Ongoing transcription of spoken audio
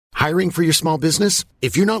Hiring for your small business?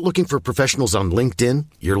 If you're not looking for professionals on LinkedIn,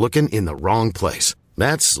 you're looking in the wrong place.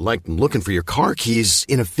 That's like looking for your car keys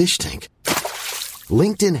in a fish tank.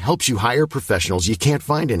 LinkedIn helps you hire professionals you can't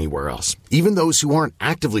find anywhere else, even those who aren't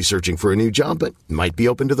actively searching for a new job but might be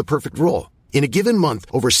open to the perfect role. In a given month,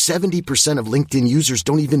 over 70% of LinkedIn users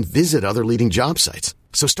don't even visit other leading job sites.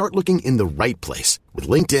 So start looking in the right place. With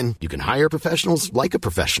LinkedIn, you can hire professionals like a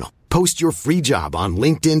professional. Post your free job on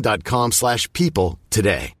linkedin.com/people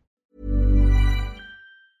today.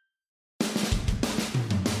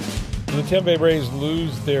 The Tampa Bay Rays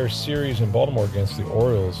lose their series in Baltimore against the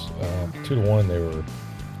Orioles. 2-1, they were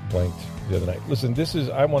blanked the other night. Listen,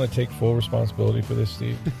 I want to take full responsibility for this,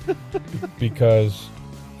 Steve, because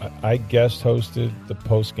I guest hosted the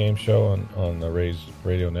post-game show on the Rays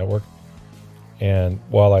radio network. And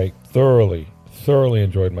while I thoroughly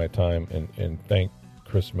enjoyed my time and thank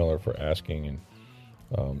Chris Miller for asking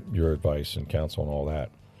and your advice and counsel and all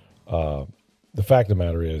that, the fact of the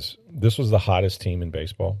matter is this was the hottest team in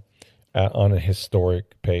baseball on a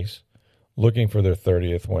historic pace, looking for their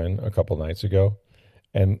 30th win a couple nights ago.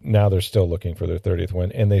 And now they're still looking for their 30th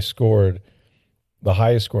win. And they scored the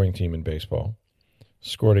highest scoring team in baseball,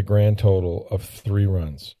 scored a grand total of 3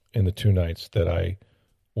 runs in the 2 nights that I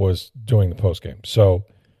was doing the postgame. So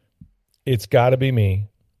it's got to be me.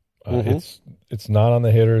 It's not on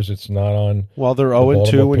the hitters. It's not on. Well, they're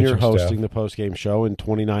 0-2 when you're hosting staff. the postgame show, and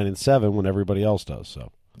 29-7 when everybody else does.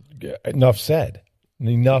 So, enough said.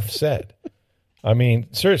 I mean,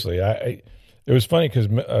 seriously, it was funny because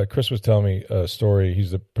Chris was telling me a story. He's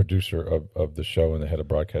the producer of the show and the head of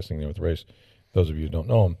broadcasting there with the Rays. Those of you who don't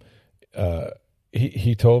know him,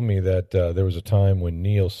 he told me that there was a time when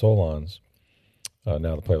Neil Solondz,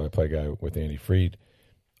 now the play-by-play guy with Andy Fried,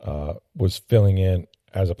 was filling in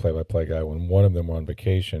as a play-by-play guy when one of them were on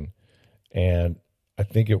vacation, and I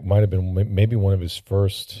think it might have been maybe one of his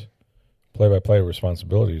first play-by-play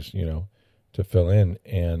responsibilities, to fill in,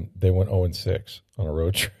 and they went 0-6 on a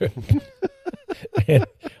road trip. And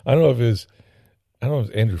I don't know if it was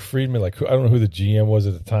Andrew Friedman. I don't know who the GM was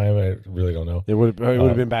at the time. I really don't know. It would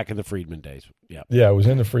have been back in the Friedman days. Yeah, it was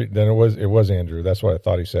in the Friedman. Then it was Andrew. That's what I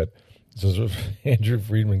thought he said. So Andrew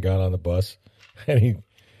Friedman got on the bus, and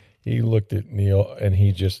he looked at Neil, and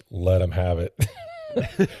he just let him have it.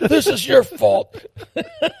 This is your fault.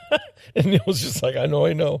 And Neil was just like, I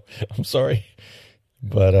know. I'm sorry.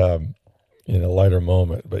 But in a lighter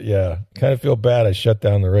moment. But yeah, kind of feel bad I shut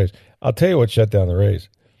down the Rays. I'll tell you what shut down the Rays.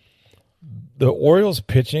 The Orioles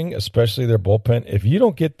pitching, especially their bullpen, if you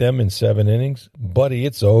don't get them in 7 innings, buddy,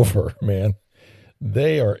 it's over, man.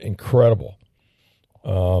 They are incredible.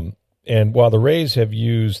 And while the Rays have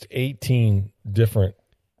used 18 different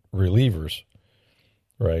relievers,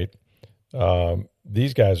 right,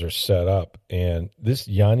 these guys are set up. And this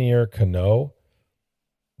Yanier Cano,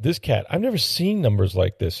 this cat, I've never seen numbers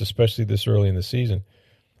like this, especially this early in the season.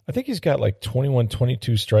 I think he's got like 21,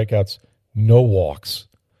 22 strikeouts, no walks,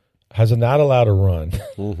 has not allowed a run.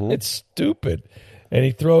 Mm-hmm. It's stupid. And he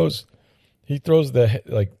throws he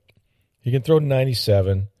can throw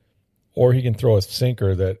 97, or he can throw a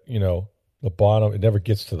sinker that, the bottom, it never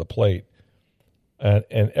gets to the plate. And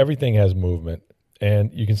everything has movement.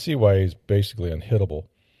 And you can see why he's basically unhittable.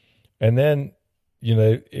 And then,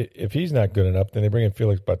 if he's not good enough, then they bring in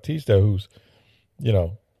Felix Bautista, who's,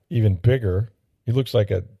 even bigger. He looks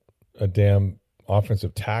like a damn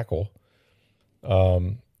offensive tackle.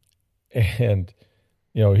 And,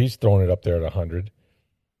 he's throwing it up there at 100.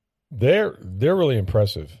 They're really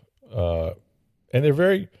impressive. And they're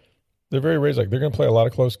very raised. Like, they're going to play a lot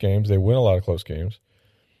of close games. They win a lot of close games.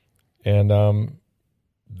 And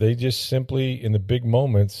they just simply, in the big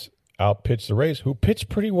moments, outpitched the Rays, who pitched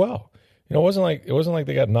pretty well. It wasn't like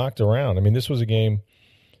they got knocked around. I mean, this was a game,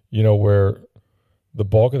 where the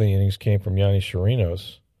bulk of the innings came from Yanni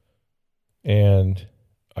Chirinos, and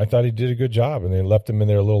I thought he did a good job, and they left him in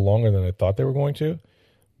there a little longer than I thought they were going to.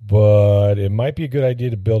 But it might be a good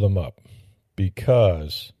idea to build him up,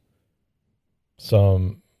 because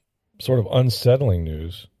some sort of unsettling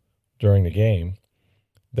news during the game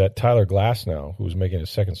that Tyler Glasnow, who was making his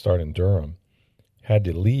second start in Durham, had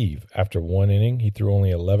to leave after 1 inning. He threw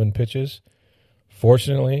only 11 pitches.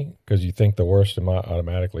 Fortunately, because you think the worst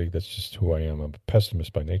automatically, that's just who I am. I'm a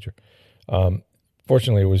pessimist by nature.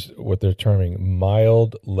 Fortunately, it was what they're terming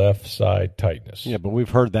mild left side tightness. Yeah, but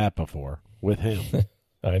we've heard that before with him.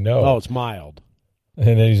 I know. Oh, it's mild. And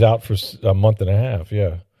then he's out for a month and a half,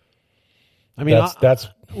 yeah. I mean, that's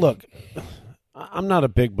look, I'm not a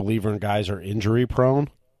big believer in guys are injury prone.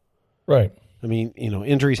 Right. I mean,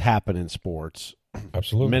 injuries happen in sports.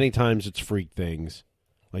 Absolutely. Many times it's freak things,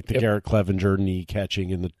 like the Garrett Clevenger knee catching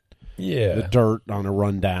in the the dirt on a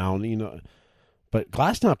rundown, But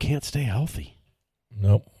Glasnow can't stay healthy.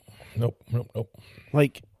 Nope.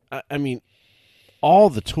 Like, I mean, all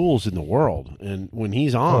the tools in the world, and when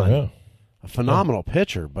he's on, a phenomenal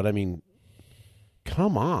pitcher. But, I mean,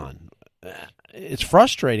 come on. It's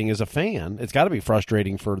frustrating as a fan. It's got to be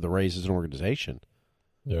frustrating for the Rays as an organization.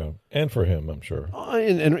 Yeah, and for him, I'm sure.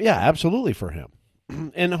 And yeah, absolutely for him.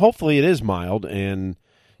 And hopefully it is mild, and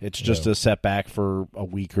it's just a setback for a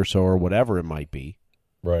week or so or whatever it might be.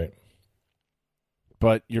 Right.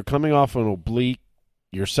 But you're coming off an oblique,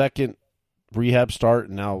 your second rehab start,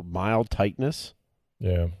 and now mild tightness.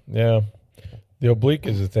 Yeah. The oblique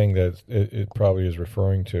is the thing that it probably is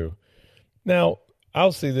referring to. Now,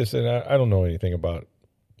 I'll see this, and I don't know anything about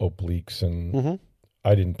obliques, and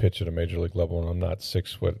I didn't pitch at a major league level, and I'm not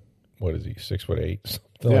 6 foot. What is he? 6'8",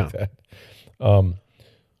 something like that.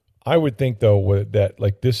 I would think though that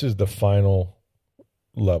like this is the final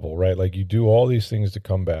level, right? Like you do all these things to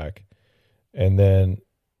come back, and then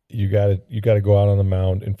you got to go out on the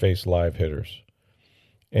mound and face live hitters,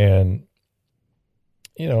 and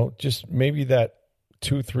just maybe that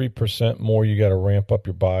 2-3% more you got to ramp up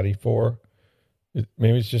your body for.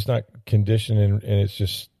 Maybe it's just not conditioned, and it's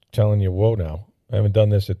just telling you, whoa, now I haven't done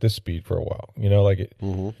this at this speed for a while.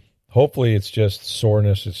 Hopefully it's just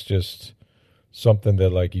soreness. It's just something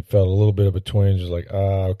that like he felt a little bit of a twinge. Is like,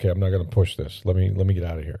 okay, I'm not going to push this. Let me get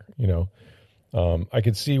out of here. I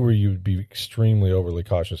could see where you'd be extremely overly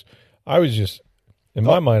cautious. I was just, in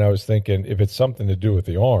my mind, I was thinking if it's something to do with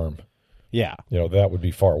the arm, that would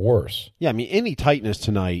be far worse. Yeah, I mean, any tightness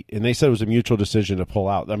tonight, and they said it was a mutual decision to pull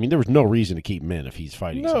out. I mean, there was no reason to keep him in if he's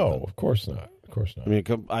fighting something. No, of course not. I mean,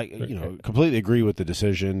 I completely agree with the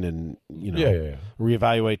decision, and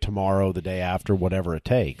reevaluate tomorrow, the day after, whatever it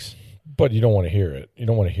takes. But you don't want to hear it. You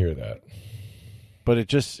don't want to hear that. But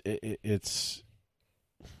it's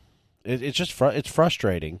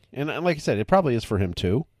frustrating, and like I said, it probably is for him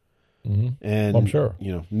too. Mm-hmm. And I'm sure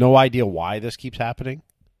no idea why this keeps happening.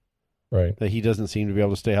 Right. That he doesn't seem to be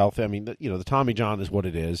able to stay healthy. I mean, the Tommy John is what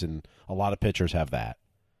it is, and a lot of pitchers have that.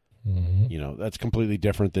 Mm-hmm. That's completely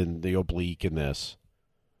different than the oblique in this.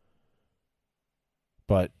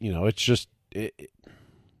 But, it's just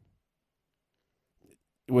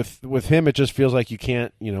with him, it just feels like you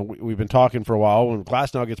can't, we've been talking for a while. When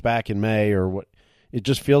Glasnow gets back in May or what, it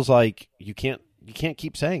just feels like you can't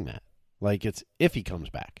keep saying that. Like it's if he comes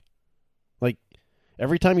back. Like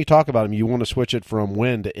every time you talk about him, you want to switch it from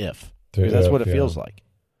when to if. Because that's what it feels like.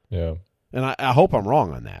 Yeah. And I hope I'm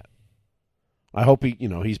wrong on that. I hope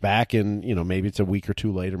he's back and, maybe it's a week or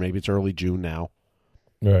two later, maybe it's early June now.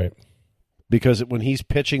 Right. Because when he's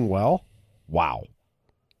pitching well, wow.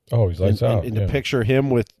 Oh, he's lights out. And to picture him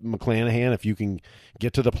with McClanahan, if you can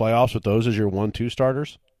get to the playoffs with those as your 1-2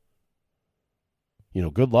 starters,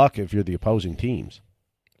 good luck if you're the opposing teams.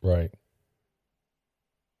 Right.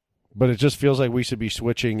 But it just feels like we should be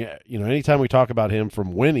switching, anytime we talk about him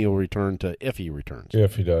from when he'll return to if he returns.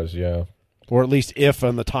 If he does, yeah. Or at least if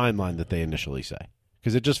on the timeline that they initially say.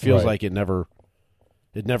 Because it just feels like it never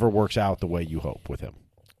works out the way you hope with him.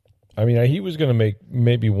 I mean, he was going to make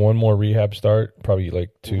maybe one more rehab start, probably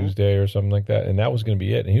like Tuesday or something like that, and that was going to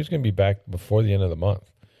be it. And he was going to be back before the end of the month.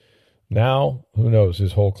 Now, who knows?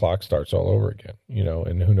 His whole clock starts all over again,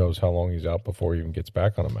 and who knows how long he's out before he even gets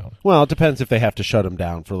back on a mound. Well, it depends if they have to shut him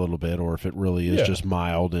down for a little bit or if it really is just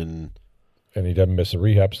mild and he doesn't miss a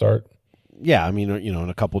rehab start. Yeah, I mean, in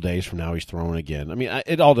a couple days from now he's throwing again. I mean,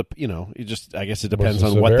 it all it just I guess it depends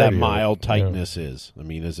on what that mild tightness is. I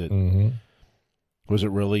mean, is it was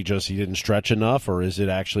it really just he didn't stretch enough, or is it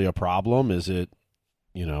actually a problem? Is it,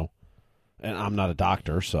 and I'm not a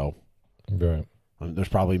doctor, so right. There's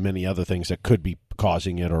probably many other things that could be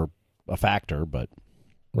causing it or a factor, but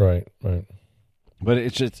right. But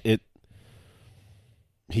it's just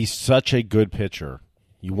he's such a good pitcher.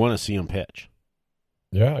 You want to see him pitch.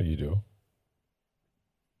 Yeah, you do.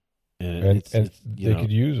 And they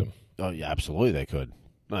could use him. Oh yeah, absolutely they could.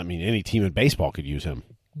 I mean, any team in baseball could use him.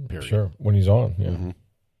 Period. Sure, when he's on. Yeah.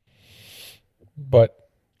 But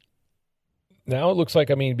now it looks like,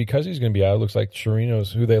 because he's going to be out, it looks like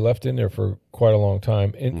Chirino's, who they left in there for quite a long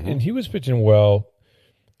time, and he was pitching well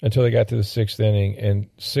until they got to the 6th inning, and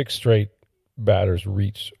 6 straight batters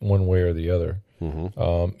reached one way or the other.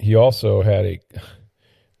 He also had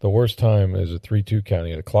the worst time as a 3-2 count.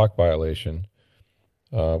 He had a clock violation,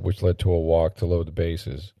 which led to a walk to load the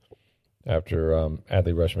bases after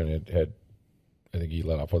Adley Rutschman had I think he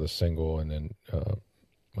let off with a single, and then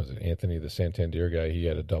was it Anthony, the Santander guy? He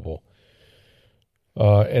had a double.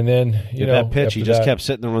 And then that pitch, he just kept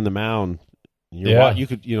sitting there on the mound. You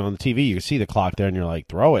could, on the TV, you could see the clock there, and you're like,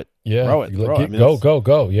 throw it. Yeah. Throw it. I mean,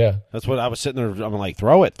 Go. Yeah. That's what I was sitting there. I'm like,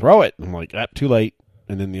 throw it. And I'm like, too late.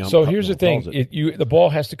 And then the So here's the thing: the ball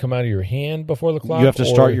has to come out of your hand before the clock. You have to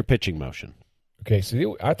start your pitching motion. Okay,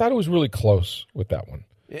 so I thought it was really close with that one.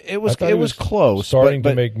 It was close, starting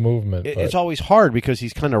to make movement. It's always hard because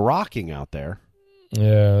he's kind of rocking out there.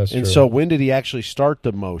 Yeah, that's true. And so when did he actually start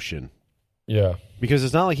the motion? Yeah, because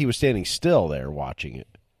it's not like he was standing still there watching it.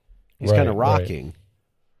 He's kind of rocking. Right.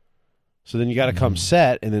 So then you got to come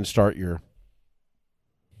set and then start your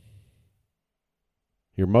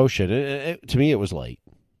motion. To me, it was late.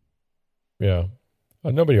 Yeah,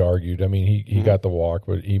 nobody argued. I mean, he got the walk,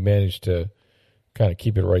 but he managed to kind of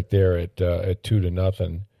keep it right there at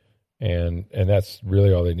 2-0, and that's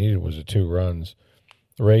really all they needed was the 2 runs.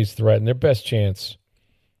 The Rays threatened their best chance.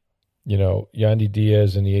 Yandy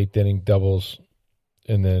Diaz in the 8th inning doubles,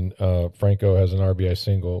 and then Franco has an RBI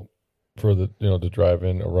single for the to drive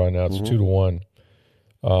in a run. Now it's 2-1,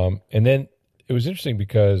 and then it was interesting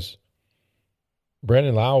because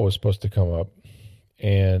Brandon Lau was supposed to come up,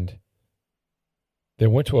 and they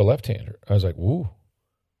went to a left-hander. I was like, "Woo,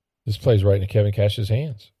 this plays right into Kevin Cash's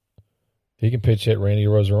hands. He can pitch hit Randy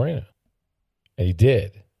Rosarena," and he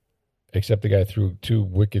did. Except the guy threw 2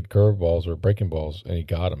 wicked curveballs or breaking balls, and he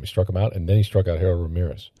got him. He struck him out, and then he struck out Harold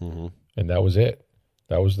Ramirez. And that was it.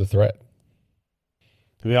 That was the threat.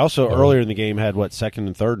 We also, earlier in the game, had, second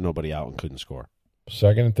and third, nobody out and couldn't score.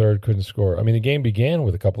 Second and third couldn't score. I mean, the game began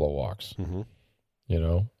with a couple of walks,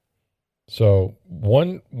 So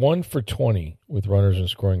 1 for 20 with runners in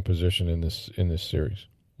scoring position in this series.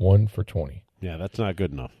 1 for 20. Yeah, that's not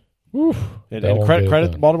good enough. Oof, and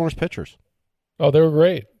credit Baltimore's pitchers. Oh, they were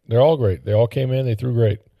great. They're all great. They all came in. They threw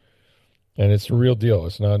great, and it's a real deal.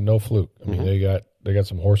 It's no fluke. I mean, they got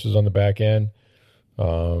some horses on the back end.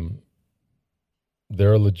 They're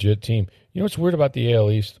a legit team. You know what's weird about the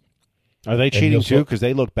AL East? Are they cheating too? Because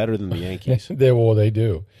they look better than the Yankees. They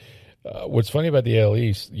do. What's funny about the AL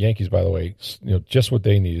East, Yankees, by the way, just what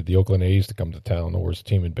they needed, the Oakland A's to come to town, the worst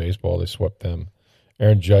team in baseball. They swept them.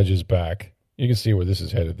 Aaron Judge is back. You can see where this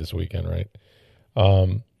is headed this weekend, right?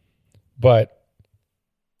 But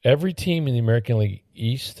every team in the American League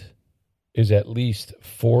East is at least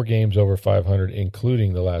 4 games over 500,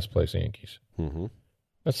 including the last place Yankees.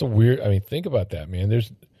 That's a weird. I mean, think about that, man.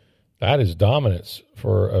 That is dominance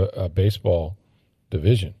for a baseball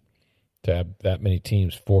division to have that many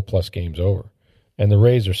teams 4+ games over, and the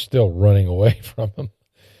Rays are still running away from them.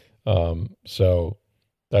 So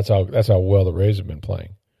that's how well the Rays have been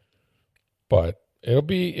playing. But it'll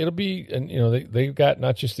be, and they've got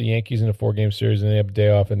not just the Yankees in a 4-game series, and they have a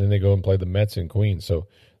day off, and then they go and play the Mets in Queens. So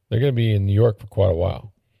they're going to be in New York for quite a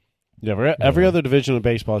while. Yeah, every other division of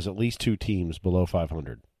baseball has at least 2 teams below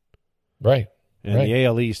 500. Right. And the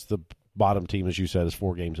AL East, the bottom team, as you said, is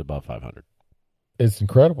 4 games above 500. It's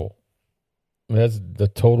incredible. I mean, that's the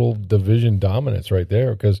total division dominance right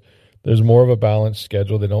there because there's more of a balanced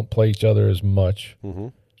schedule. They don't play each other as much.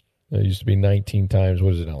 It used to be 19 times.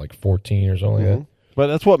 What is it now, like 14 or something like that? But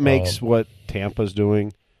that's what makes what Tampa's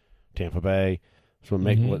doing, Tampa Bay. That's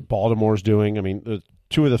what Baltimore's doing. I mean,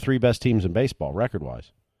 2 of the 3 best teams in baseball,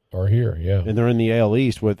 record-wise. Are here, yeah. And they're in the AL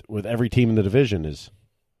East with every team in the division is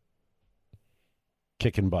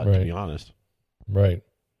kicking butt, to be honest. Right.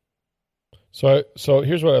 So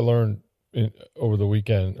here's what I learned over the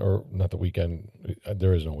weekend, or not the weekend.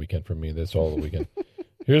 There is no weekend for me. That's all the weekend.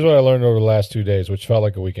 Here's what I learned over the last 2 days, which felt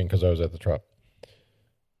like a weekend because I was at the Trop.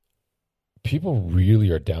 People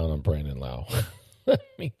really are down on Brandon Lau. I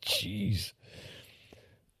mean, jeez.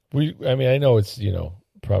 I know it's,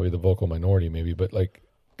 probably the vocal minority maybe, but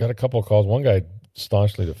got a couple of calls. One guy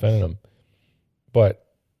staunchly defended him, but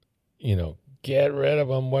get rid of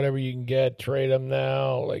him, whatever you can get, trade him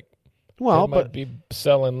now. Might be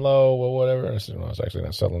selling low or whatever. And I said, no, it's actually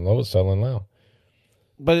not selling low; it's selling low.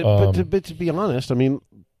 But to be honest, I mean,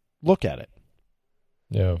 look at it.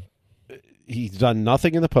 Yeah, he's done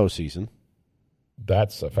nothing in the postseason.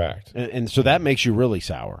 That's a fact, and so that makes you really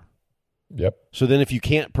sour. Yep. So then, if you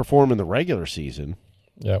can't perform in the regular season,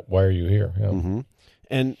 why are you here? Yeah.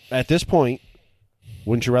 And at this point,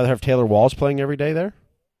 wouldn't you rather have Taylor Walls playing every day there?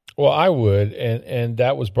 Well, I would, and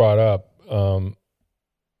that was brought up.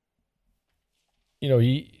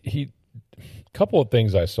 He couple of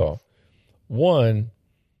things I saw. One,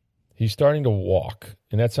 he's starting to walk,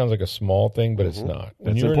 and that sounds like a small thing, but it's not.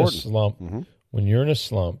 When you're important. When you're in a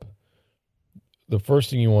slump, the first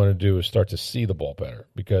thing you want to do is start to see the ball better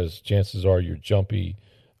because chances are you're jumpy,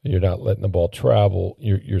 you're not letting the ball travel,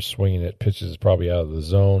 you're swinging at pitches probably out of the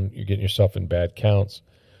zone, you're getting yourself in bad counts.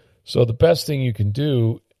 So the best thing you can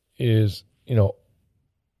do is,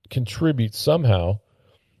 contribute somehow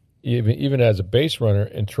even as a base runner,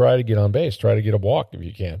 and try to get on base, try to get a walk if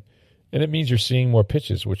you can. And it means you're seeing more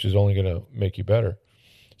pitches, which is only going to make you better.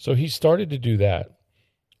 So he started to do that.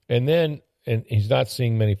 And he's not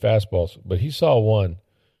seeing many fastballs, but he saw one,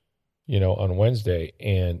 on Wednesday,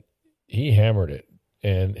 and he hammered it.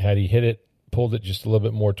 And had he hit it, pulled it just a little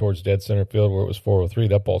bit more towards dead center field where it was 403,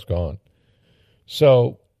 that ball's gone.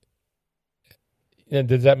 So, and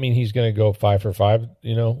does that mean he's going to go 5 for 5,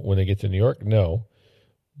 when they get to New York? No.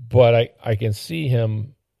 But I can see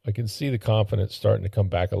him, I can see the confidence starting to come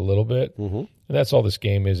back a little bit. Mm-hmm. And that's all this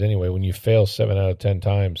game is anyway. When you fail 7 out of 10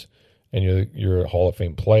 times and you're a Hall of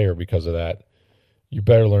Fame player because of that, you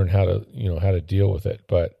better learn how to deal with it.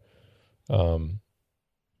 But,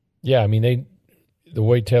 the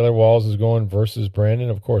way Taylor Walls is going versus Brandon,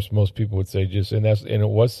 of course, most people would say and it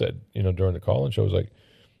was said, during the call-in show, it was like,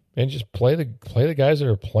 man, just play the guys that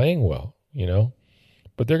are playing well,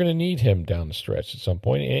 But they're going to need him down the stretch at some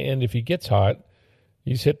point. And if he gets hot,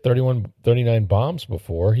 he's hit 39 bombs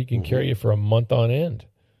before. He can carry you for a month on end,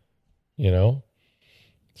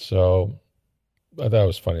 So I thought it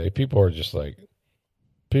was funny. People are just like,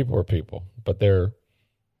 people are people, but they're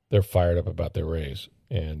fired up about their Rays.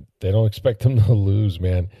 And they don't expect them to lose,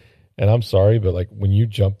 man. And I'm sorry, but like when you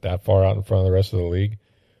jump that far out in front of the rest of the league,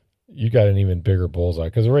 you got an even bigger bullseye.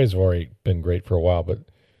 Because the Rays have already been great for a while, but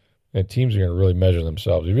teams are going to really measure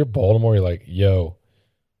themselves. If you're Baltimore, you're like, yo,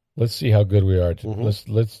 let's see how good we are.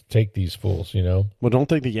 Let's take these fools, Well, don't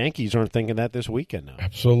think the Yankees aren't thinking that this weekend now.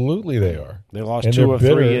 Absolutely they are. They lost 2 of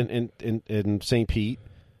 3 in St. Pete.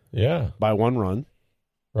 Yeah. By 1 run.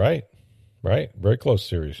 Right. Very close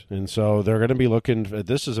series. And so they're going to be looking at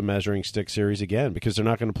this as a measuring stick series again because they're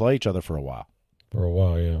not going to play each other for a while.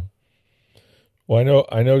 Yeah. Well,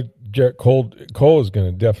 I know Jarrett Cole is going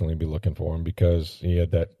to definitely be looking for him because he had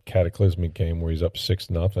that cataclysmic game where he's up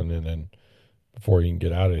 6-0, and then before he can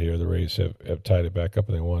get out of here, the Rays have tied it back up,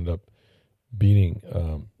 and they wound up beating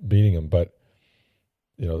him. But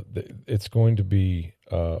it's going to be.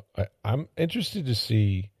 I'm interested to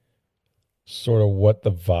see sort of what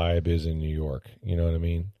the vibe is in New York. You know what I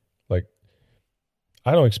mean? Like,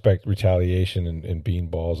 I don't expect retaliation and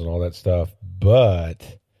beanballs and all that stuff,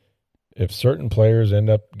 but if certain players end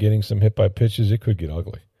up getting some hit by pitches, it could get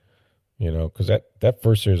ugly. Because that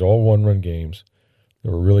first series, all 1-run games, they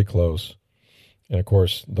were really close. And of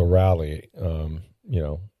course, the rally, down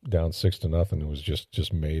 6-0, was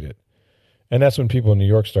just made it. And that's when people in New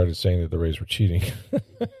York started saying that the Rays were cheating.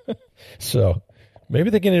 So maybe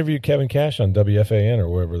they can interview Kevin Cash on WFAN or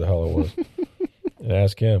wherever the hell it was and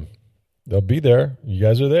ask him. They'll be there. You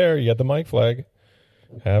guys are there. You got the mic flag.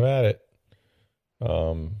 Have at it.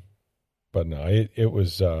 But no, it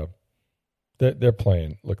was they're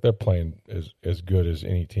playing. Look, they're playing as good as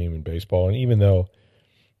any team in baseball. And even though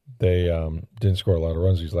they didn't score a lot of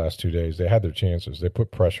runs these last 2 days, they had their chances. They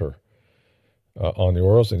put pressure on the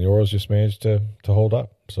Orioles, and the Orioles just managed to hold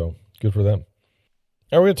up. So good for them.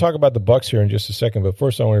 Now we're going to talk about the Bucs here in just a second, but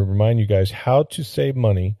first I want to remind you guys how to save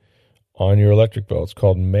money on your electric bill. It's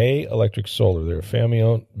called May Electric Solar. They're a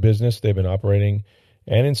family-owned business. They've been operating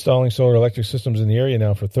and installing solar electric systems in the area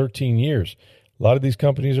now for 13 years. A lot of these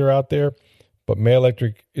companies are out there, but May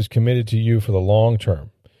Electric is committed to you for the long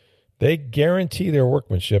term. They guarantee their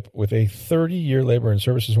workmanship with a 30-year labor and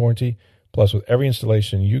services warranty, plus with every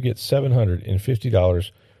installation, you get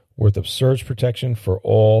 $750 worth of surge protection for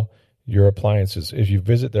all your appliances. If you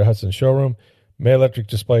visit their Hudson showroom, May Electric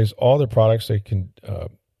displays all their products. They can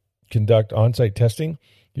conduct on-site testing.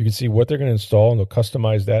 You can see what they're going to install, and they'll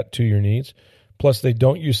customize that to your needs. Plus, they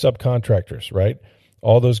don't use subcontractors, right?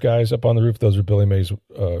 All those guys up on the roof, those are Billy Mays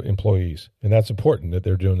employees, and that's important that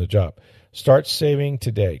they're doing the job. Start saving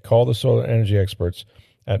today. Call the solar energy experts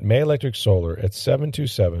at May Electric Solar at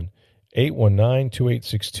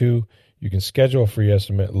 727-819-2862. You can schedule a free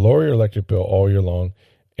estimate, lower your electric bill all year long,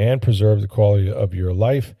 and preserve the quality of your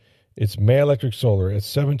life. It's May Electric Solar at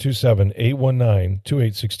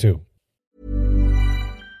 727-819-2862.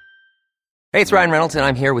 Hey, it's Ryan Reynolds, and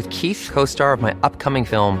I'm here with Keith, co-star of my upcoming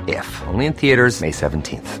film, If, only in theaters May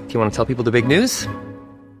 17th. Do you want to tell people the big news?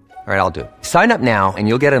 All right, I'll do it. Sign up now and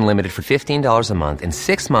you'll get unlimited for $15 a month and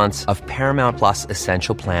 6 months of Paramount Plus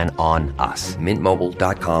Essential Plan on us.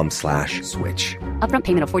 MintMobile.com/switch. Upfront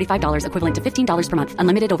payment of $45 equivalent to $15 per month.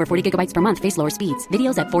 Unlimited over 40 gigabytes per month. Face lower speeds.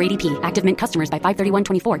 Videos at 480p. Active Mint customers by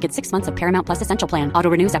 531.24 get 6 months of Paramount Plus Essential Plan.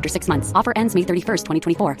 Auto renews after 6 months. Offer ends May 31st,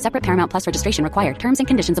 2024. Separate Paramount Plus registration required. Terms and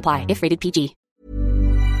conditions apply if rated PG.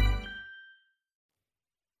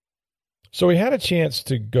 So we had a chance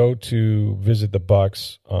to go to visit the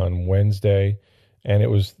Bucs on Wednesday, and it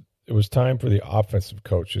was time for the offensive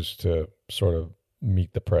coaches to sort of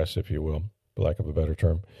meet the press, if you will, for lack of a better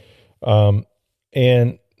term. And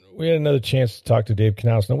we had another chance to talk to Dave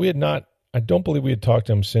Canales. Now, we had not, I don't believe we had talked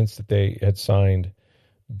to him since that they had signed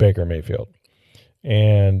Baker Mayfield.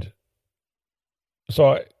 And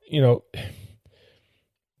so,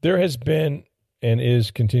 there has been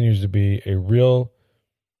and continues to be a real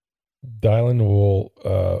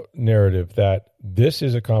dyed-in-the-wool narrative that this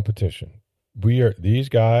is a competition. These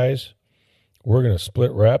guys, we're going to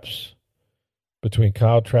split reps between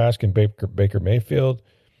Kyle Trask and Baker Mayfield,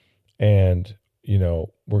 and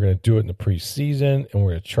we're going to do it in the preseason, and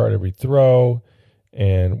we're going to chart every throw,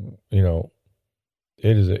 and it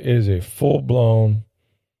is a full-blown,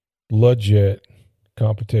 legit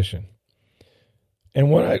competition. And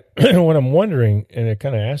what I'm wondering, and I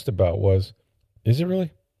kind of asked about, was, is it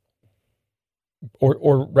really?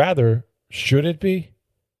 Or rather, should it be?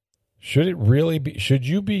 Should it really be? Should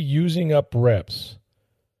you be using up reps,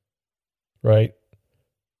 right,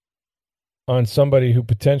 on somebody who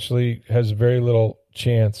potentially has very little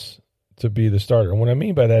chance to be the starter? And what I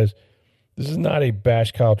mean by that is, this is not a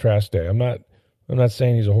bash Kyle Trask day. I'm not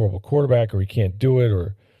saying he's a horrible quarterback or he can't do it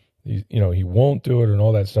or he won't do it and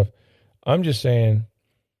all that stuff. I'm just saying,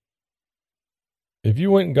 if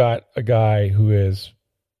you went and got a guy who has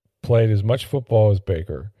played as much football as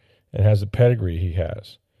Baker and has the pedigree he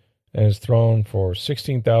has and has thrown for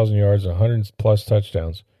 16,000 yards and 100-plus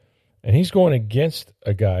touchdowns, and he's going against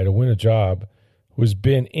a guy to win a job who's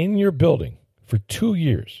been in your building for 2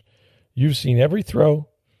 years. You've seen every throw.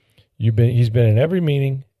 He's been in every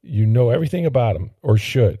meeting. You know everything about him, or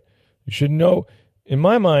should. You should know. In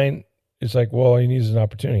my mind, it's like, well, all he needs is an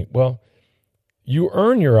opportunity. Well, you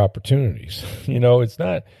earn your opportunities. It's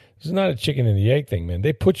not a chicken and the egg thing, man.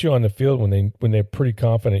 They put you on the field when they're pretty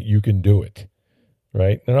confident you can do it,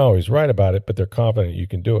 right? They're not always right about it, but they're confident you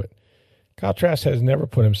can do it. Kyle Trask has never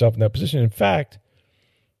put himself in that position. In fact,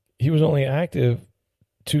 he was only active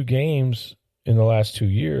 2 games in the last 2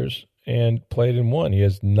 years and played in 1. He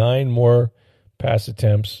has 9 more pass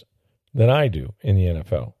attempts than I do in the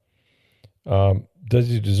NFL. Does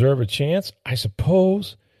he deserve a chance? I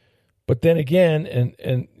suppose. But then again,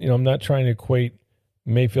 and I'm not trying to equate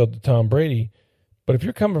Mayfield to Tom Brady, but if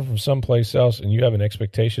you're coming from someplace else and you have an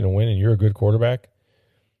expectation to win and you're a good quarterback,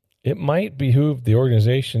 it might behoove the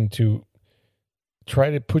organization to try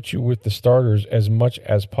to put you with the starters as much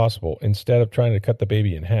as possible instead of trying to cut the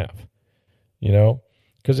baby in half.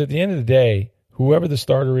 Because at the end of the day, whoever the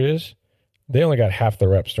starter is, they only got half the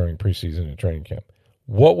reps during preseason and training camp.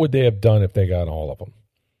 What would they have done if they got all of them?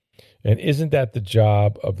 And isn't that the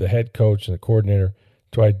job of the head coach and the coordinator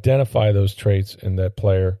to identify those traits in that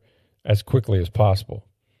player as quickly as possible?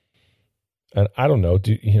 And I don't know,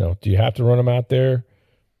 do you have to run them out there,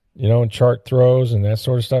 and chart throws and that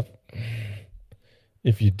sort of stuff?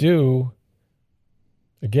 If you do,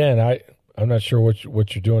 again, I'm not sure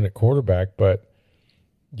what you're doing at quarterback, but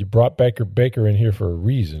you brought Baker in here for a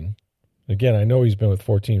reason. Again, I know he's been with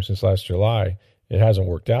 4 teams since last July. It hasn't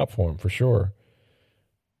worked out for him for sure.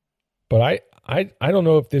 But I don't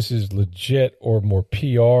know if this is legit or more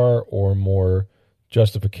PR or more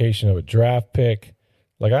justification of a draft pick.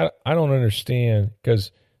 Like, I don't understand,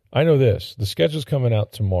 because I know this. The schedule's coming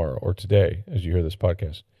out tomorrow or today as you hear this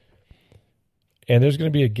podcast. And there's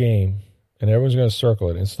going to be a game, and everyone's going to circle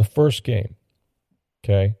it. And it's the first game,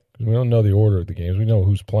 okay? Because we don't know the order of the games. We know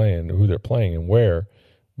who's playing, who they're playing, and where,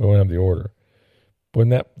 but we don't have the order. When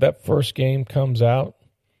that first game comes out,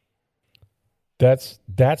 that's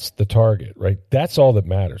the target, right? That's all that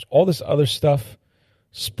matters. All this other stuff,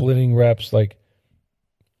 splitting reps, like,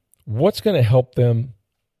 what's going to help them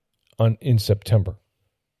in September?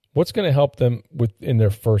 What's going to help them in their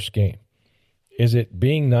first game? Is it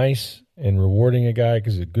being nice and rewarding a guy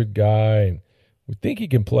because he's a good guy and we think he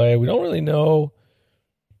can play? We don't really know,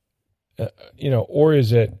 or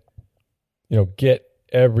is it, get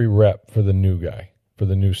every rep for the new guy, for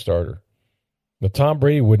the new starter? Now, Tom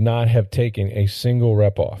Brady would not have taken a single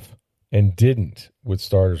rep off and didn't with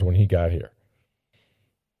starters when he got here,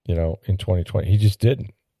 in 2020. He just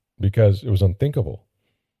didn't, because it was unthinkable.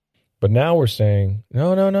 But now we're saying,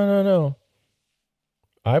 no.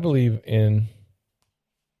 I believe in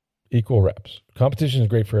equal reps. Competition is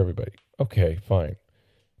great for everybody. Okay, fine.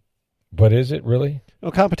 But is it really?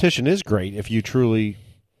 Well, competition is great if you truly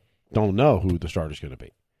don't know who the starter's going to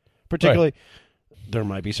be. Particularly, there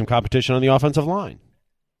might be some competition on the offensive line.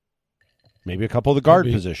 Maybe a couple of the guard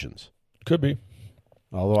positions. Could be.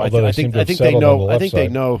 Although I think they know. I think they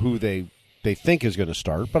know who they think is going to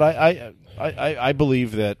start. But I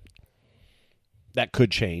believe that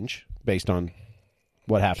could change based on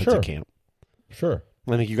what happens at camp. Sure.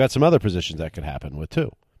 I think you got some other positions that could happen with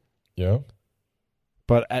too. Yeah.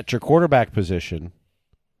 But at your quarterback position,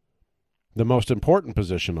 the most important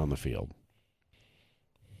position on the field,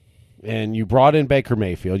 and you brought in Baker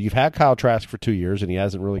Mayfield. You've had Kyle Trask for 2 years, and he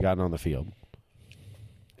hasn't really gotten on the field.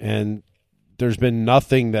 And there's been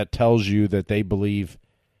nothing that tells you that they believe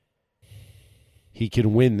he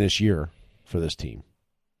can win this year for this team.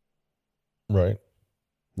 Right.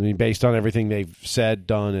 I mean, based on everything they've said,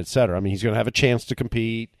 done, et cetera. I mean, he's going to have a chance to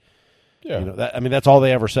compete. Yeah. You know, that's all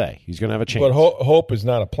they ever say. He's going to have a chance. But hope is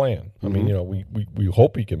not a plan. I mean, we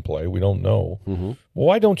hope he can play. We don't know. Well,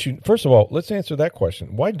 why don't you? First of all, let's answer that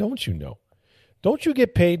question. Why don't you know? Don't you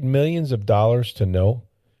get paid millions of dollars to know?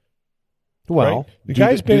 Well, right? The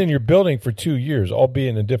guy's been in your building for 2 years, albeit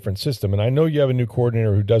in a different system. And I know you have a new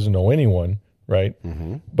coordinator who doesn't know anyone, right?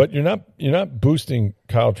 But you're not boosting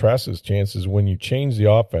Kyle Trask's chances when you change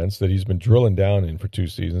the offense that he's been drilling down in for 2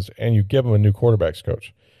 seasons, and you give him a new quarterbacks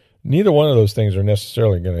coach. Neither one of those things are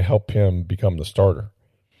necessarily going to help him become the starter,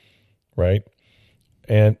 right?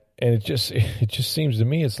 And it just seems to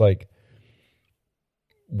me it's like,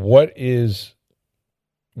 why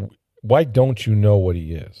don't you know what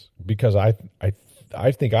he is? Because I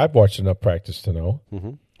think I've watched enough practice to know.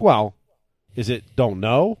 Well, is it don't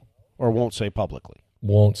know or won't say publicly?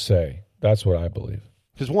 Won't say. That's what I believe.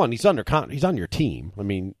 Because one, he's on your team. I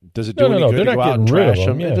mean, does it do any good they're to go not out and getting rid of trash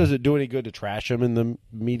him? yeah. Does it do any good to trash him in the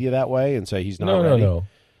media that way and say he's not ready?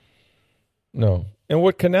 No. And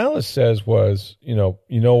what Canales says was, you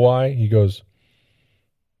know why? He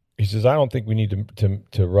says, I don't think we need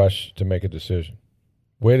to rush to make a decision.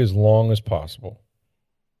 Wait as long as possible,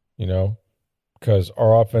 because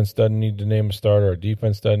our offense doesn't need to name a starter. Our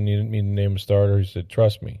defense doesn't need to name a starter. He said,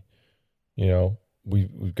 trust me,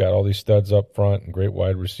 we've got all these studs up front and great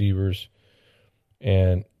wide receivers.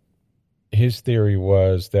 And his theory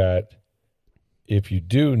was that if you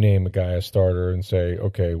do name a guy a starter and say,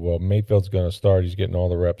 okay, well, Mayfield's going to start, he's getting all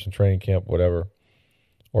the reps in training camp, whatever,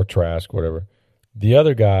 or Trask, whatever, the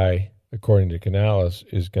other guy, according to Canales,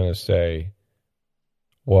 is going to say,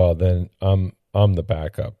 well, then I'm the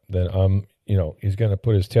backup. Then he's going to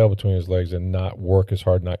put his tail between his legs and not work as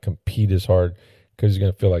hard, not compete as hard, because he's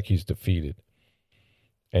going to feel like he's defeated.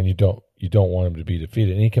 And you don't want him to be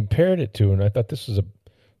defeated. And he compared it to, and I thought this was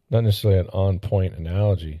not necessarily an on-point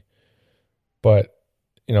analogy, but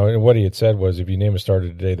and what he had said was, if you name a starter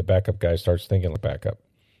today, the backup guy starts thinking like backup.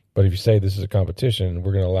 But if you say this is a competition,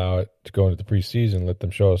 we're going to allow it to go into the preseason, let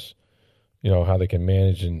them show us, how they can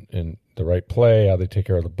manage in the right play, how they take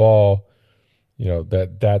care of the ball.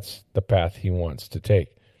 That's the path he wants to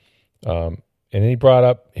take. And then he brought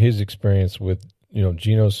up his experience with,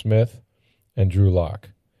 Geno Smith and Drew Lock.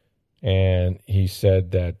 And he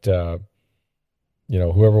said that,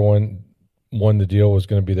 whoever won the deal was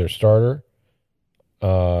going to be their starter.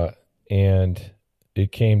 And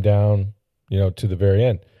it came down, to the very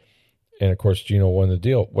end. And, of course, Geno won the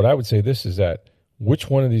deal. What I would say this is that which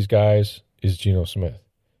one of these guys is Geno Smith?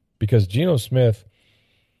 Because Geno Smith,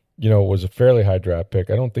 was a fairly high draft pick.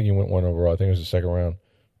 I don't think he went 1 overall. I think it was the second round,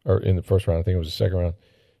 or in the first round. I think it was the second round.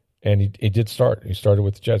 And he did start. He started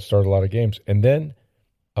with the Jets, started a lot of games. And then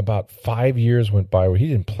about 5 years went by where he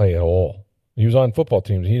didn't play at all. He was on football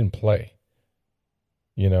teams. He didn't play,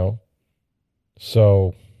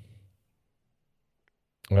 So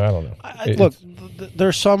I don't know. Look,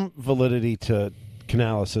 there's some validity to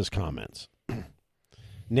Canales' comments.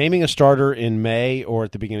 Naming a starter in May or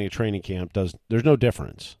at the beginning of training camp there's no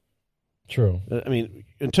difference. True. I mean,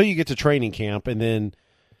 until you get to training camp, and then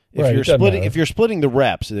if you're splitting the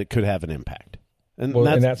reps, it could have an impact. And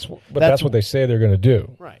that's what they say they're going to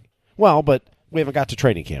do. Right. Well, but we haven't got to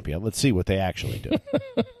training camp yet. Let's see what they actually do.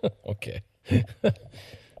 Okay.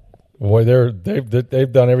 Boy,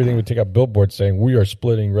 they've done everything to take up billboards saying we are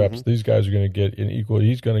splitting reps. These guys are going to get an equal.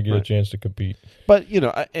 He's going to get a chance to compete. But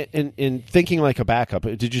in thinking like a backup,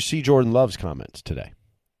 did you see Jordan Love's comments today?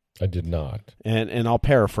 I did not. And I'll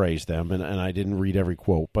paraphrase them, and I didn't read every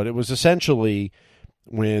quote, but it was essentially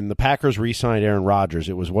when the Packers re-signed Aaron Rodgers,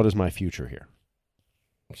 it was, what is my future here?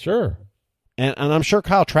 Sure. And I'm sure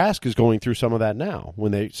Kyle Trask is going through some of that now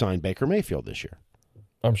when they signed Baker Mayfield this year.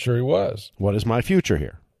 I'm sure he was. What is my future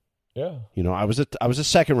here? Yeah. I was a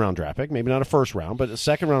second-round draft pick, maybe not a first-round, but a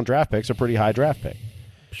second-round draft pick's a pretty high draft pick.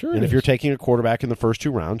 Sure. And if you're taking a quarterback in the first 2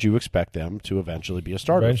 rounds, you expect them to eventually be a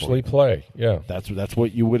starter. Eventually play, yeah. That's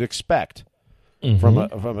what you would expect from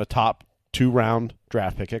a top 2-round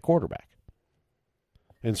draft pick at quarterback.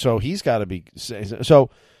 And so he's got to be – so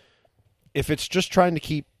if it's just trying to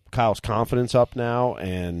keep Kyle's confidence up now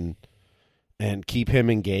and keep him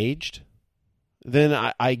engaged,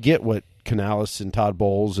 then I get what Canales and Todd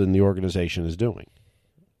Bowles and the organization is doing.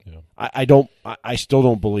 Yeah. I still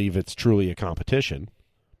don't believe it's truly a competition.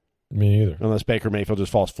 Me either. Unless Baker Mayfield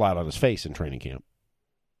just falls flat on his face in training camp.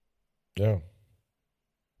 Yeah.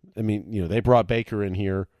 I mean, they brought Baker in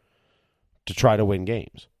here to try to win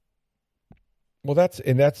games. Well, that's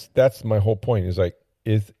my whole point. Is like,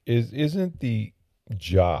 isn't the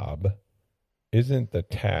job, isn't the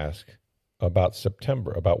task about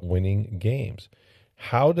September, about winning games?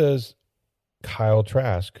 How does Kyle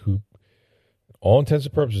Trask, who all intents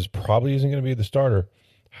and purposes probably isn't going to be the starter,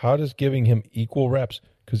 how does giving him equal reps?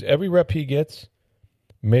 Because every rep he gets,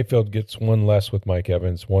 Mayfield gets one less with Mike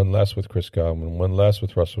Evans, one less with Chris Godwin, one less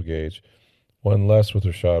with Russell Gage, one less with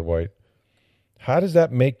Rachaad White. How does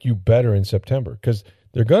that make you better in September? Because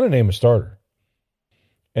they're going to name a starter.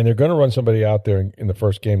 And they're going to run somebody out there in the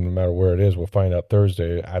first game, no matter where it is. We'll find out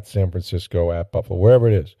Thursday at San Francisco, at Buffalo, wherever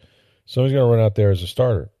it is. Somebody's going to run out there as a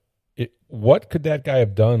starter. What could that guy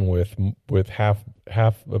have done with half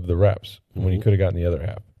of the reps when he could have gotten the other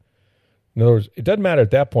half? In other words, it doesn't matter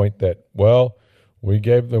at that point that, well, we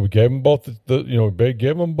gave them both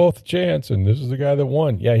gave them both a chance, and this is the guy that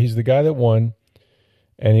won. Yeah, he's the guy that won,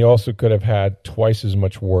 and he also could have had twice as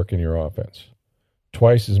much work in your offense,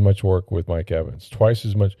 twice as much work with Mike Evans, twice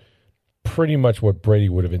as much, pretty much what Brady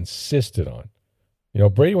would have insisted on.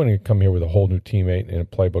 Brady wouldn't come here with a whole new teammate and a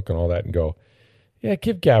playbook and all that and go, yeah,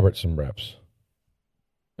 give Gabbert some reps.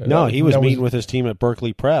 No, he was meeting with his team at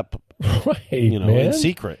Berkeley Prep, right? In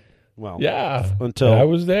secret. Well, yeah, until I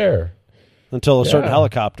was there. Until a certain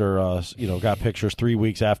helicopter, got pictures 3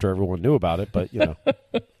 weeks after everyone knew about it. But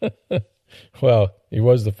well, he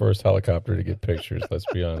was the first helicopter to get pictures. Let's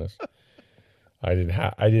be honest. I didn't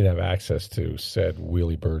have access to said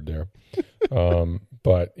wheelie bird there,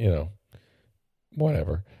 but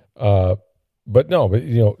whatever. Nobody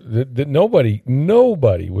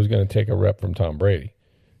was going to take a rep from Tom Brady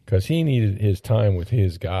because he needed his time with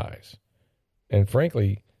his guys, and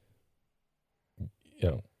frankly,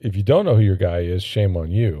 if you don't know who your guy is, shame on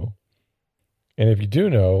you. And if you do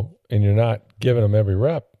know and you're not giving him every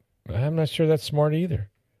rep, I'm not sure that's smart either.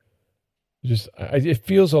 It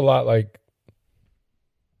feels a lot like,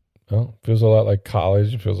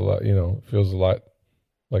 college. It feels a lot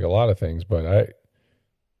like a lot of things. But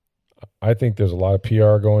I think there's a lot of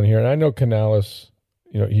PR going here. And I know Canales,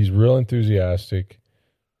 he's real enthusiastic,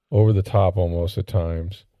 over the top almost at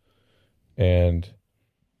times. And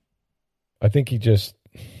I think he just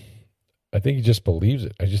believes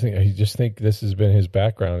it. I just think this has been his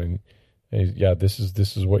background, and this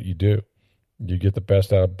is what you do. You get the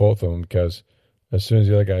best out of both of them because as soon as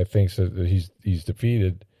the other guy thinks that he's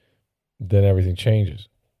defeated, then everything changes.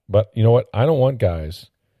 But you know what? I don't want guys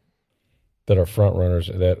that are front runners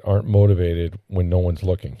that aren't motivated when no one's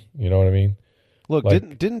looking. You know what I mean? Look,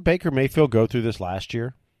 didn't Baker Mayfield go through this last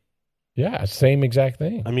year? Yeah, same exact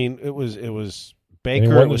thing. I mean, it was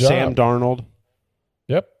Baker, it was Sam Darnold.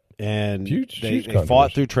 Yep. And huge they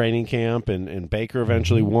fought through training camp, and Baker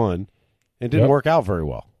eventually won. It didn't work out very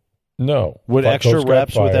well. No. Would extra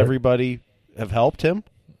reps with everybody have helped him?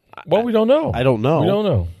 Well, we don't know. I don't know.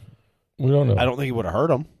 We don't know. I don't think it would have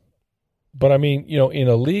hurt him. But I mean, in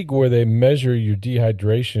a league where they measure your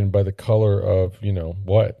dehydration by the color of,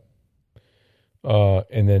 what,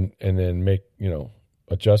 and then make,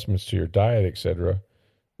 adjustments to your diet, etc.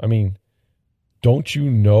 I mean, don't you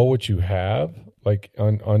know what you have like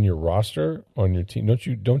on your roster, on your team?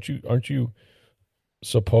 Aren't you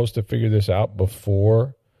supposed to figure this out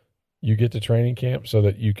before you get to training camp so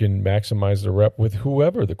that you can maximize the rep with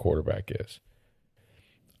whoever the quarterback is?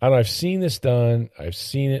 And I've seen this done. I've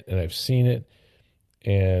seen it,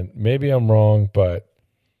 and maybe I'm wrong, but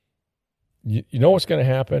you know what's going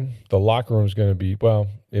to happen? The locker room is going to be, well,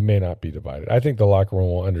 it may not be divided. I think the locker room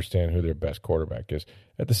will understand who their best quarterback is.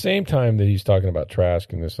 At the same time that he's talking about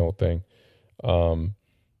Trask and this whole thing,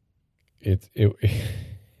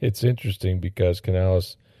 it's interesting because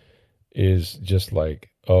Canales is just like,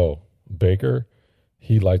 oh, Baker,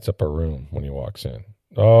 he lights up a room when he walks in.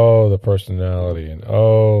 Oh, the personality, and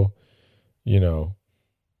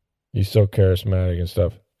he's so charismatic and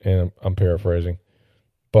stuff. And I'm paraphrasing,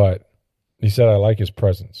 but he said, I like his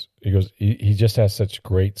presence. He goes, he just has such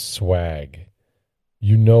great swag.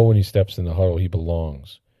 When he steps in the huddle, he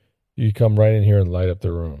belongs. You come right in here and light up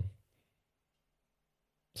the room.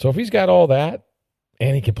 So if he's got all that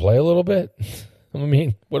and he can play a little bit, I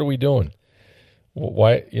mean, what are we doing?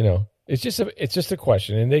 Why, it's just a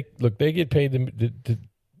question. And they get paid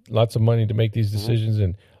lots of money to make these decisions.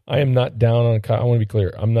 And I am not down on Kyle. I want to be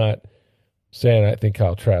clear. I'm not saying I think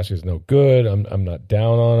Kyle Trask is no good. I'm not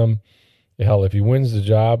down on him. Hell, if he wins the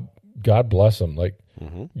job, God bless him. Like,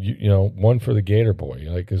 one for the Gator boy.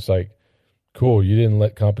 Like, it's like, Cool. You didn't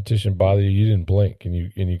let competition bother you. You didn't blink, and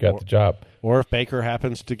you got the job. Or if Baker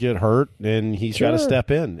happens to get hurt, then he's got to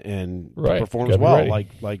step in and perform well,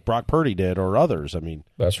 like Brock Purdy did, or others. I mean,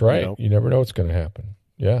 that's right. You never know what's going to happen.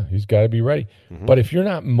 Yeah, he's got to be ready. Mm-hmm. But if you're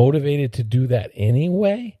not motivated to do that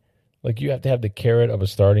anyway, like you have to have the carrot of a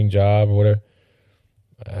starting job or whatever.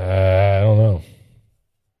 I don't know.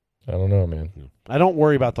 I don't know, man. I don't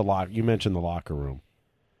worry about the locker. You mentioned the locker room.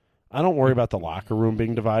 I don't worry about the locker room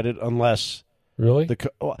being divided unless really.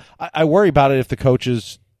 I worry about it if the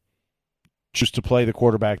coaches choose to play the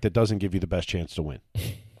quarterback that doesn't give you the best chance to win.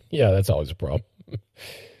 Yeah, that's always a problem.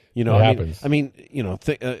 You know, it happens. I mean,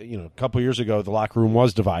 a couple of years ago, the locker room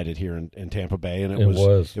was divided here in Tampa Bay, and it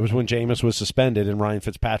was when Jameis was suspended and Ryan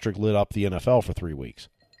Fitzpatrick lit up the NFL for 3 weeks.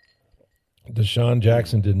 Deshaun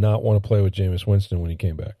Jackson did not want to play with Jameis Winston when he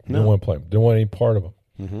came back. Didn't want to play him. Didn't want any part of him.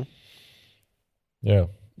 Mm-hmm. Yeah, it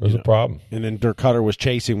was a problem. And then Dirk Cutter was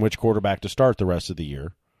chasing which quarterback to start the rest of the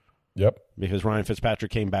year. Yep. Because Ryan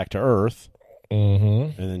Fitzpatrick came back to earth.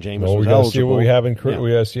 Mm-hmm. And then Jameis was we got to eligible. see what we have in.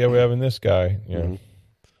 We got to see how we have in this guy. Yeah. Mm-hmm.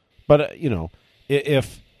 But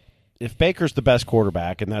if Baker's the best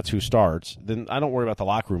quarterback and that's who starts, then I don't worry about the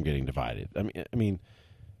locker room getting divided. I mean,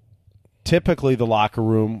 typically the locker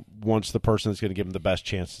room wants the person that's going to give them the best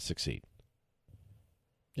chance to succeed.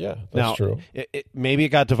 Yeah, that's true. Maybe it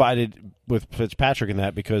got divided with Fitzpatrick in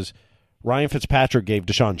that because Ryan Fitzpatrick gave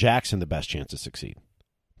Deshaun Jackson the best chance to succeed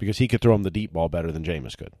because he could throw him the deep ball better than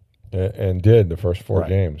Jameis could. And did the first 4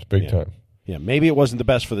 games, big time. Yeah, maybe it wasn't the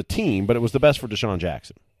best for the team, but it was the best for Deshaun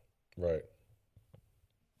Jackson. Right.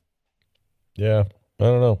 Yeah, I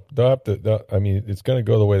don't know. They'll have to. I mean, it's going to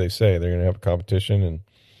go the way they say. They're going to have a competition, and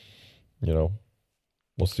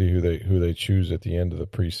we'll see who they choose at the end of the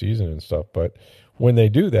preseason and stuff. But when they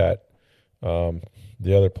do that,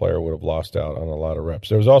 the other player would have lost out on a lot of reps.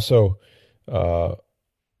 There was also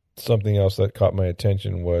something else that caught my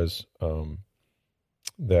attention was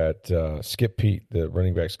that Skip Pete, the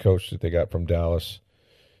running backs coach that they got from Dallas.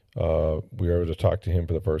 We were able to talk to him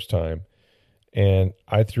for the first time. And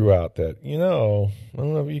I threw out that, I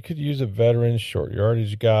don't know if you could use a veteran short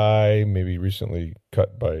yardage guy, maybe recently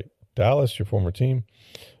cut by Dallas, your former team.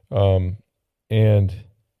 And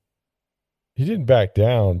he didn't back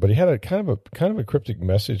down, but he had a kind of a cryptic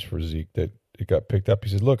message for Zeke that it got picked up.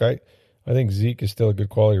 He said, look, I think Zeke is still a good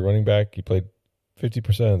quality running back. He played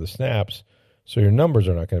 50% of the snaps, so your numbers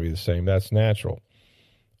are not going to be the same. That's natural.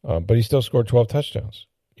 But he still scored 12 touchdowns.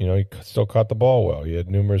 He still caught the ball well. He had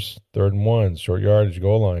numerous 3rd and 1s, short yardage,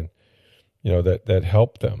 goal line, that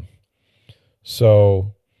helped them.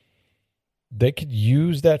 So they could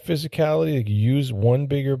use that physicality. They could use one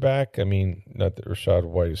bigger back. I mean, not that Rachaad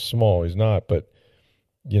White is small. He's not. But,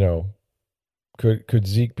 could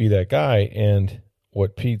Zeke be that guy? And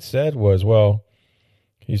what Pete said was, well,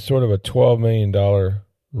 he's sort of a $12 million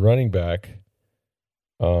running back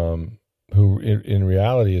who in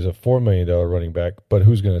reality is a $4 million running back, but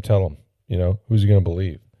who's going to tell him? Who's he going to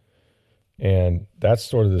believe? And that's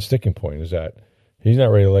sort of the sticking point, is that he's not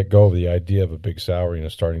ready to let go of the idea of a big salary and a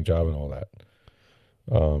starting job and all that.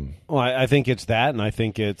 Well, I think it's that, and I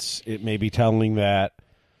think it may be telling that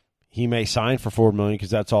he may sign for $4 million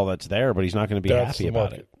because that's all that's there, but he's not going to be happy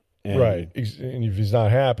about it. And, right. And if he's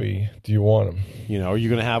not happy, do you want him? Are you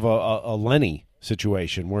going to have a Lenny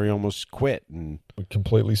situation where he almost quit and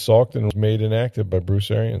completely sulked and was made inactive by Bruce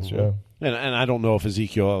Arians? Mm-hmm. Yeah, and I don't know if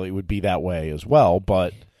Ezekiel Elliott would be that way as well,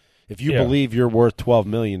 but if you believe you're worth $12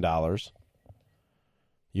 million,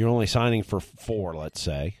 you're only signing for 4, let's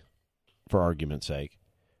say, for argument's sake.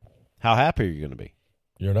 How happy are you going to be?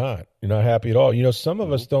 You're not. You're not happy at all. Some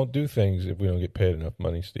of us don't do things if we don't get paid enough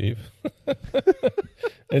money, Steve.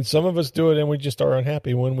 And some of us do it and we just are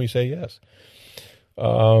unhappy when we say yes.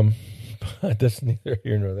 But that's neither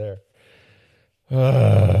here nor there.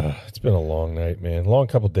 It's been a long night, man. Long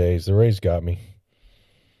couple days. The Rays got me.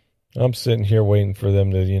 I'm sitting here waiting for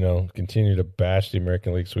them to, continue to bash the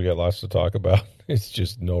American League, so we got lots to talk about. It's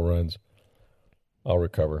just no runs. I'll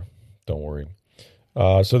recover. Don't worry.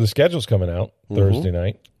 So the schedule's coming out Thursday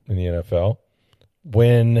night in the NFL.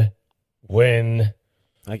 When?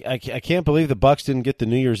 I can't believe the Bucs didn't get the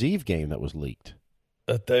New Year's Eve game that was leaked.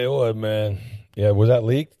 I tell you what, man. Yeah, was that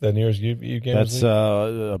leaked? The New Year's Eve game? That's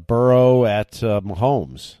Burrow at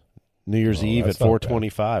Mahomes. New Year's Eve at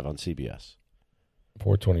 4:25 on CBS.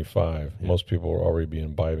 4:25. Yeah. Most people will already be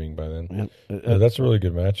imbibing by then. That's a really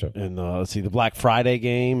good matchup. And let's see, the Black Friday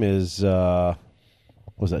game is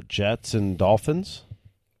was that Jets and Dolphins?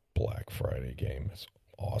 Black Friday game. It's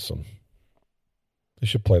awesome. They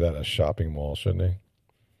should play that at a shopping mall, shouldn't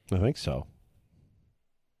they? I think so.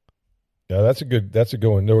 Yeah, that's a good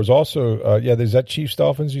one. There was also, is that Chiefs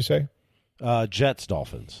Dolphins, you say? Jets,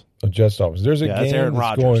 Dolphins. Jets, Dolphins. There's a game that's Aaron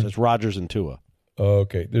Rodgers. going. It's Rodgers and Tua.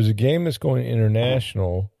 Okay. There's a game that's going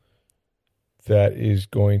international that is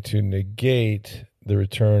going to negate the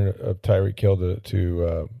return of Tyreek Hill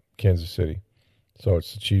to Kansas City. So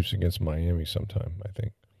it's the Chiefs against Miami sometime, I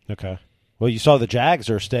think. Okay. Well, you saw the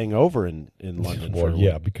Jags are staying over in London. Well,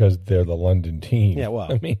 yeah, because they're the London team. Yeah,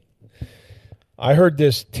 well. I mean, I heard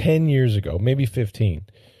this 10 years ago, maybe 15,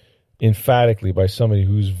 emphatically by somebody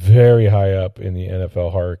who's very high up in the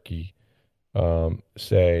NFL hierarchy,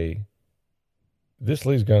 say, this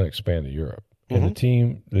league's going to expand to Europe. And the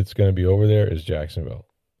team that's going to be over there is Jacksonville.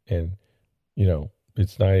 And,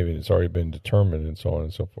 it's already been determined and so on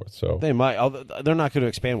and so forth. So they might, they're not going to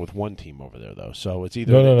expand with one team over there though. So it's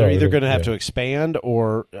either they're either going to have to expand,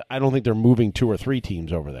 or I don't think they're moving 2 or 3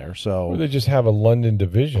 teams over there. So or they just have a London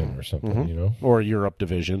division or something, or a Europe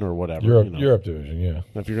division or whatever. Europe division, yeah.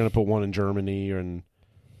 If you're going to put one in Germany and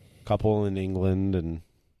a couple in England, and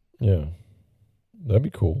yeah, that'd be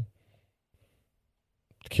cool.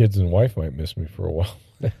 Kids and wife might miss me for a while.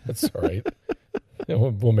 That's all right.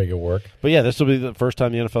 We'll make it work. But yeah, this will be the first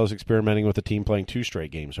time the NFL is experimenting with a team playing 2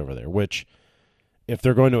 straight games over there, which if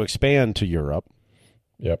they're going to expand to Europe,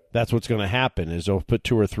 that's what's going to happen is they'll put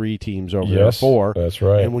 2 or 3 teams over there, 4. That's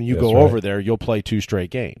right. And when you go over there, you'll play 2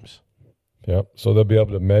 straight games. Yep. So they'll be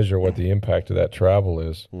able to measure what the impact of that travel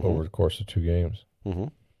is over the course of 2 games.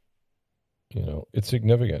 It's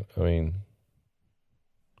significant. I mean,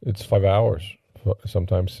 it's 5 hours,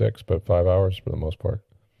 sometimes 6, but 5 hours for the most part.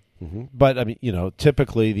 But, I mean,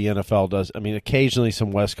 typically the NFL does. I mean, occasionally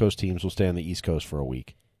some West Coast teams will stay on the East Coast for a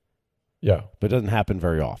week. Yeah. But it doesn't happen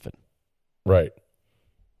very often. Right.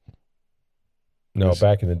 No,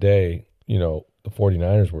 back in the day, the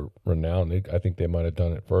 49ers were renowned. I think they might have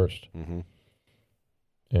done it first.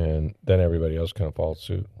 And then everybody else kind of followed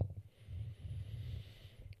suit.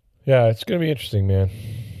 Yeah, it's going to be interesting, man.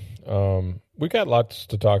 We got lots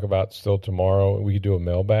to talk about still tomorrow. We could do a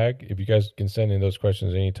mailbag. If you guys can send in those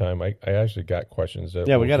questions anytime. I actually got questions. We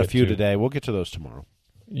got a few today. We'll get to those tomorrow.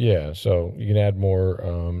 Yeah, so you can add more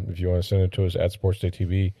if you want to send it to us at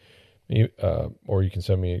SportsDayTV, or you can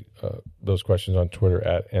send me those questions on Twitter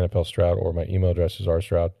at NFL Stroud, or my email address is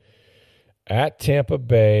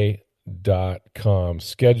rstroud@tampabay.com.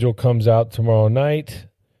 Schedule comes out tomorrow night.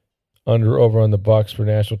 Under/over on the Bucs for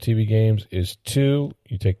national TV games is 2.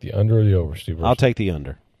 You take the under or the over, Steve? I'll take the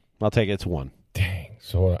under. I'll take it's 1. Dang.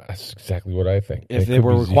 So that's exactly what I think. If they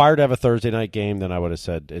were required to have a Thursday night game, then I would have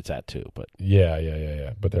said it's at 2. But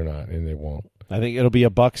yeah. But they're not, and they won't. I think it'll be a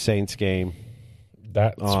Bucs Saints game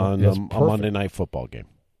on a Monday night football game.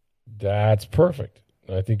 That's perfect.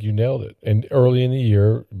 I think you nailed it. And early in the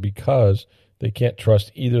year, because they can't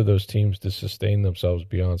trust either of those teams to sustain themselves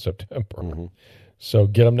beyond September. So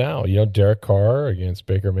get them now. Derek Carr against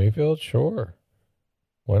Baker Mayfield? Sure.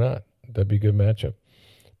 Why not? That'd be a good matchup.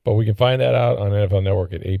 But we can find that out on NFL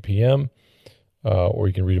Network at 8 p.m., or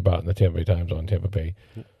you can read about it in the Tampa Bay Times on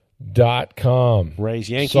TampaBay.com. Rays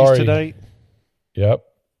Yankees tonight. Yep,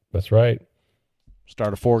 that's right.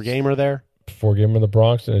 Start a 4-gamer there. 4-gamer in the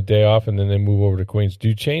Bronx and a day off, and then they move over to Queens. Do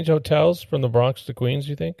you change hotels from the Bronx to Queens,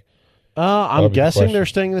 you think? I'm guessing they're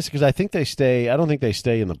staying in this because I think they stay. I don't think they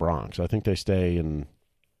stay in the Bronx. I think they stay in.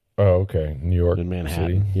 Oh, okay, New York, in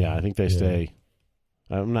Manhattan. City. Yeah, I think they stay.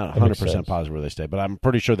 I'm not 100% positive where they stay, but I'm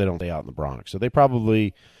pretty sure they don't stay out in the Bronx. So they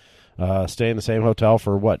probably stay in the same hotel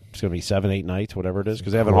for what? It's going to be 7-8 nights, whatever it is,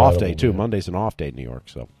 because they have an off day too. Man. Monday's an off day in New York.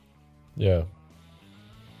 So. Yeah.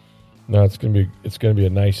 No, it's gonna be a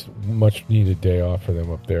nice, much needed day off for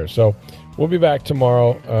them up there. So we'll be back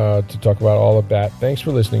tomorrow to talk about all of that. Thanks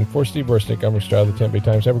for listening. For Steve Burstick, I'm Rick Stroud of the Tampa Bay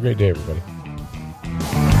Times. Have a great day, everybody.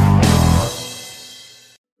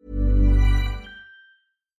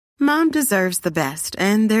 Mom deserves the best,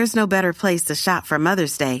 and there's no better place to shop for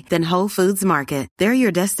Mother's Day than Whole Foods Market. They're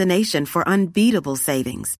your destination for unbeatable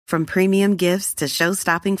savings, from premium gifts to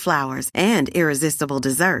show-stopping flowers and irresistible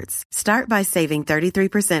desserts. Start by saving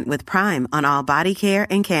 33% with Prime on all body care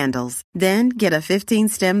and candles. Then get a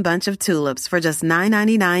 15-stem bunch of tulips for just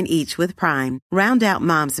 $9.99 each with Prime. Round out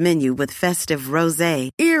Mom's menu with festive rosé,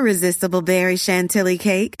 irresistible berry chantilly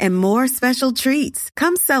cake, and more special treats.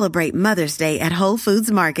 Come celebrate Mother's Day at Whole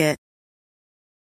Foods Market.